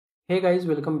Hey guys,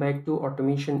 welcome back to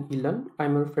Automation eLearn.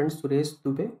 I'm your friend Suresh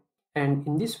Dubey, and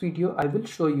in this video I will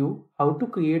show you how to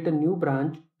create a new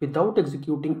branch without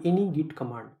executing any git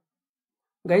command.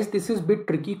 Guys, this is a bit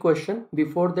tricky question.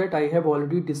 Before that I have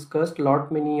already discussed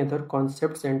many other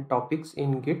concepts and topics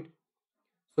in Git.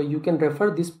 So you can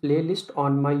refer this playlist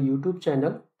on my YouTube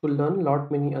channel to learn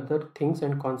many other things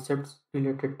and concepts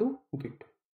related to Git.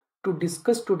 To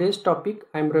discuss today's topic,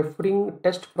 I'm referring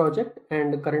test project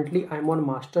and currently I'm on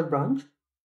master branch,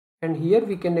 and here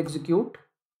we can execute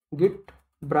git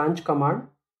branch command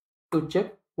to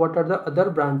check what are the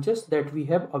other branches that we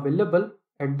have available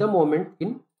at the moment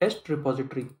in test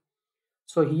repository.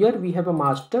 So here we have a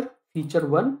master, feature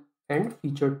 1 and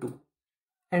feature 2,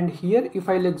 and here if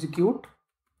I'll execute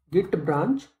git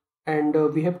branch and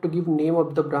we have to give name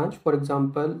of the branch. For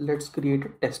example, let's create a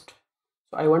test.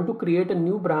 So I want to create a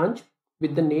new branch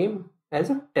with the name as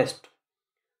a test.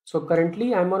 So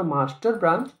currently I'm on master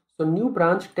branch. So new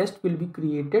branch test will be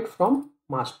created from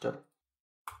master.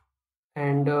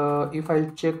 And if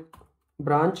I'll check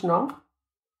branch now,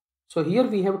 so here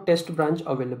we have test branch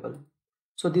available.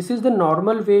 So this is the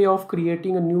normal way of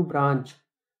creating a new branch.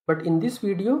 But in this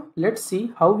video, let's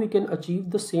see how we can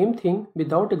achieve the same thing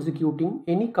without executing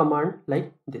any command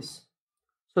like this.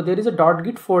 So there is a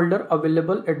 .git folder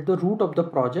available at the root of the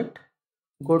project.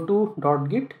 Go to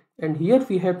 .git and here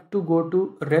we have to go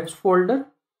to reps folder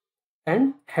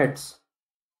and heads.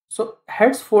 So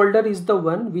heads folder is the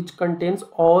one which contains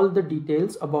all the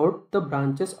details about the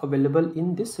branches available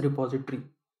in this repository.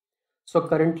 So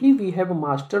currently we have a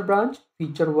master branch,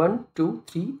 feature 1, 2,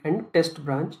 3 and test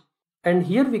branch. And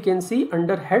here we can see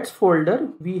under heads folder,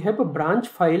 we have a branch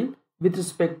file with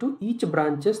respect to each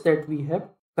branches that we have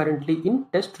currently in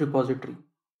test repository.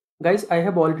 Guys, I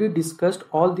have already discussed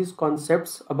all these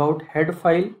concepts about head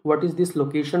file, what is this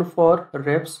location for,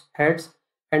 reps, heads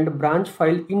and branch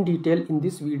file in detail in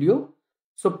this video.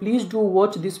 So please do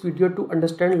watch this video to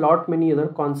understand many other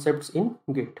concepts in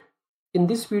Git. In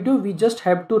this video, we just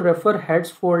have to refer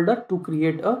heads folder to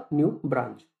create a new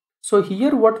branch. So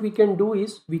here what we can do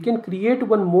is we can create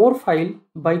one more file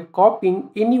by copying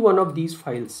any one of these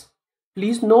files.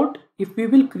 Please note, if we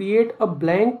will create a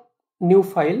blank new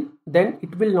file, then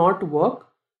it will not work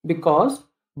because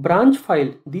branch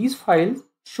file, these files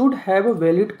should have a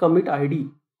valid commit ID.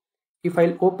 If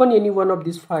I'll open any one of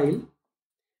this file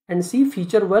and see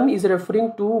feature 1 is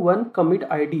referring to one commit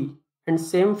ID and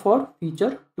same for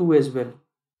feature 2 as well.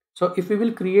 So if we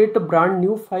will create a brand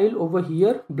new file over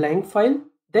here, blank file,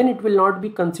 then it will not be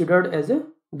considered as a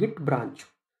Git branch.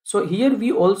 So here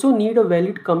we also need a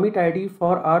valid commit ID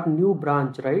for our new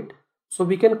branch, right? So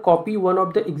we can copy one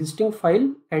of the existing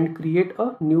file and create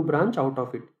a new branch out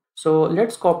of it. So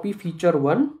let's copy feature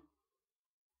 1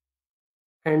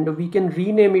 and we can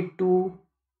rename it to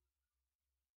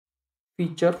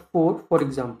feature 4, for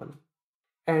example.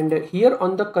 And here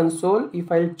on the console,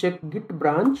 if I'll check git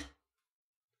branch,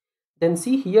 then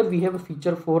see here we have a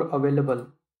feature 4 available.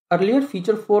 Earlier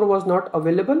feature 4 was not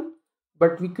available,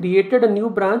 but we created a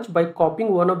new branch by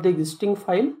copying one of the existing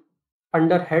file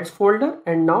under heads folder,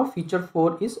 and now feature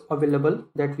 4 is available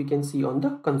that we can see on the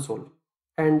console.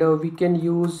 And we can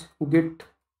use git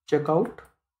checkout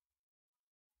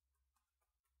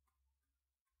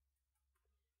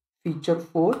feature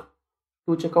 4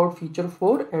 to check out feature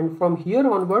 4, and from here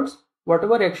onwards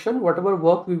whatever action, whatever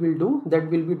work we will do,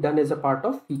 that will be done as a part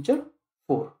of feature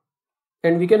 4.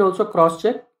 And we can also cross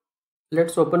check.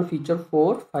 Let's open feature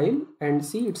 4 file and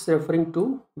see it's referring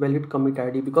to valid commit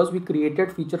ID because we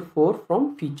created feature 4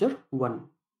 from feature 1.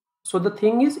 So the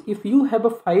thing is, if you have a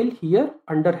file here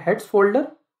under heads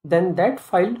folder, then that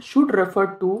file should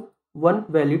refer to one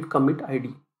valid commit ID.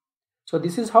 So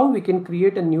this is how we can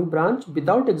create a new branch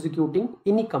without executing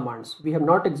any commands. We have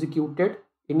not executed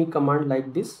any command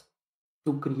like this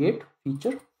to create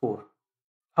feature 4.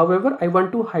 However, I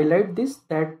want to highlight this,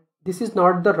 that this is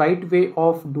not the right way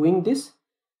of doing this.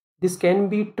 This can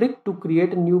be trick to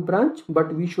create a new branch,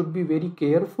 but we should be very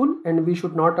careful and we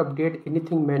should not update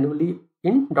anything manually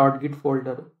in .git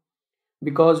folder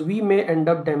because we may end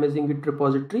up damaging Git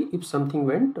repository if something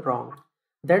went wrong.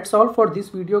 That's all for this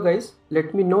video, guys.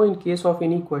 Let me know in case of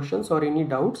any questions or any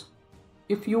doubts.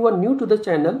 If you are new to the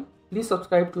channel, please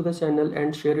subscribe to the channel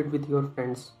and share it with your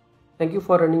friends. Thank you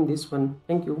for running this one.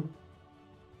 Thank you.